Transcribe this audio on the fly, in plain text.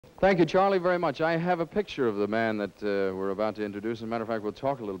Thank you, Charlie, very much. I have a picture of the man that we're about to introduce. As a matter of fact, we'll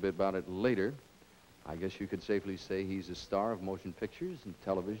talk a little bit about it later. I guess you could safely say he's a star of motion pictures and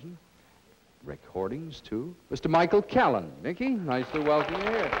television. Recordings, too. Mr. Michael Callan. Mickey, nice to welcome you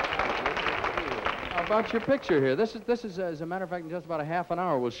here. How about your picture here? This is, as a matter of fact, in just about a half an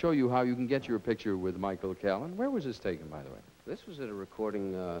hour, we'll show you how you can get your picture with Michael Callan. Where was this taken, by the way? This was at a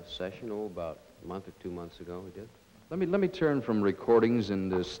recording session, about a month or 2 months ago we did. Let me turn from recordings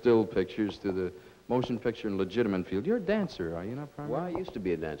and still pictures to the motion picture and legitimate field. You're a dancer, are you not, primarily? Well, I used to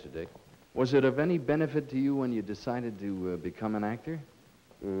be a dancer, Dick. Was it of any benefit to you when you decided to become an actor?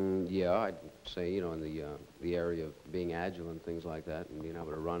 Yeah, I'd say, you know, in the area of being agile and things like that, and being able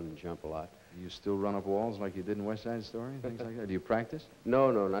to run and jump a lot. Do you still run up walls like you did in West Side Story, things like that? Do you practice? No,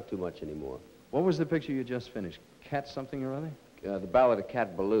 not too much anymore. What was the picture you just finished? Cat something or other? The Ballad of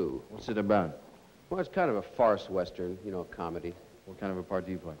Cat Ballou. What's it about? Well, it's kind of a farce western, you know, comedy. What kind of a part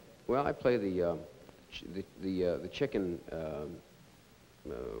do you play? Well, I play the chicken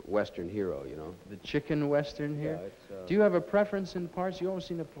western hero, you know. The chicken western here? Yeah, do you have a preference in parts? You always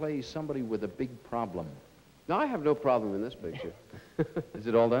seem to play somebody with a big problem. No, I have no problem in this picture. Is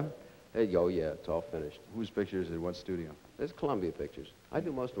it all done? Oh, yeah, it's all finished. Whose picture is it? What studio? It's Columbia Pictures. I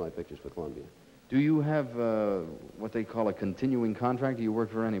do most of my pictures for Columbia. Do you have what they call a continuing contract? Do you work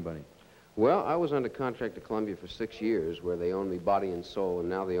for anybody? Well, I was under contract to Columbia for 6 years, where they owned me body and soul, and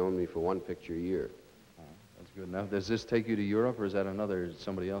now they own me for 1 picture a year. Oh, that's good enough. Does this take you to Europe, or is that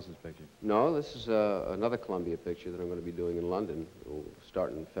somebody else's picture? No, this is another Columbia picture that I'm going to be doing in London. It'll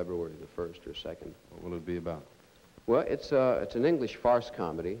start in February the 1st or 2nd. What will it be about? Well, it's an English farce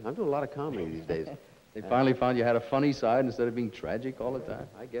comedy. I'm doing a lot of comedy these days. They finally found you had a funny side instead of being tragic all the time?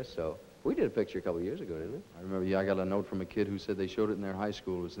 I guess so. We did a picture a couple of years ago, didn't we? I remember, yeah, I got a note from a kid who said they showed it in their high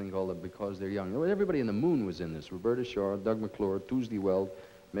school. It was a thing called Because They're Young. Everybody in the Moon was in this. Roberta Shaw, Doug McClure, Tuesday Weld,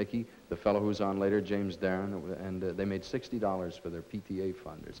 Mickey, the fellow who was on later, James Darren, and they made $60 for their PTA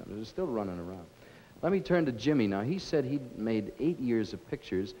fund or something. It was still running around. Let me turn to Jimmy now. He said he'd made 8 years of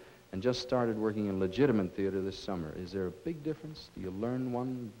pictures and just started working in legitimate theater this summer. Is there a big difference? Do you learn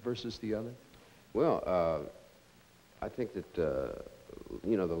one versus the other? Well, I think that,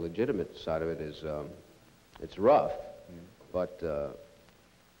 you know, the legitimate side of it is, it's rough, but,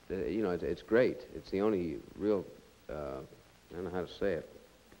 you know, it's great. It's the only real, I don't know how to say it.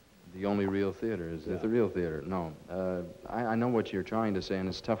 The only real theater. Is it the real theater? No. I know what you're trying to say, and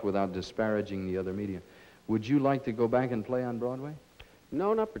it's tough without disparaging the other media. Would you like to go back and play on Broadway?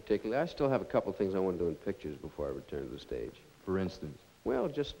 No, not particularly. I still have a couple of things I want to do in pictures before I return to the stage. For instance? Well,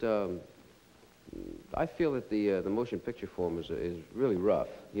 just, I feel that the motion picture form is really rough,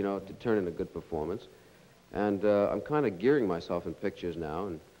 you know, to turn in a good performance. And I'm kind of gearing myself in pictures now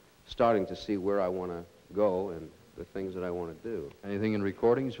and starting to see where I want to go and the things that I want to do. Anything in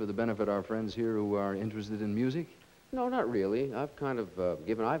recordings for the benefit of our friends here who are interested in music? No, not really. I've kind of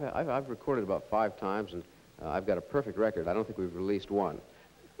I've recorded about 5 times, and I've got a perfect record. I don't think we've released one.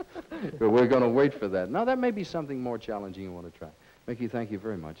 But we're going to wait for that. Now, that may be something more challenging you want to try. Mickey, thank you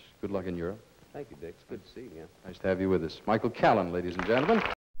very much. Good luck in Europe. Thank you, Dick. It's good to see you again. Nice to have you with us. Michael Callan, ladies and gentlemen.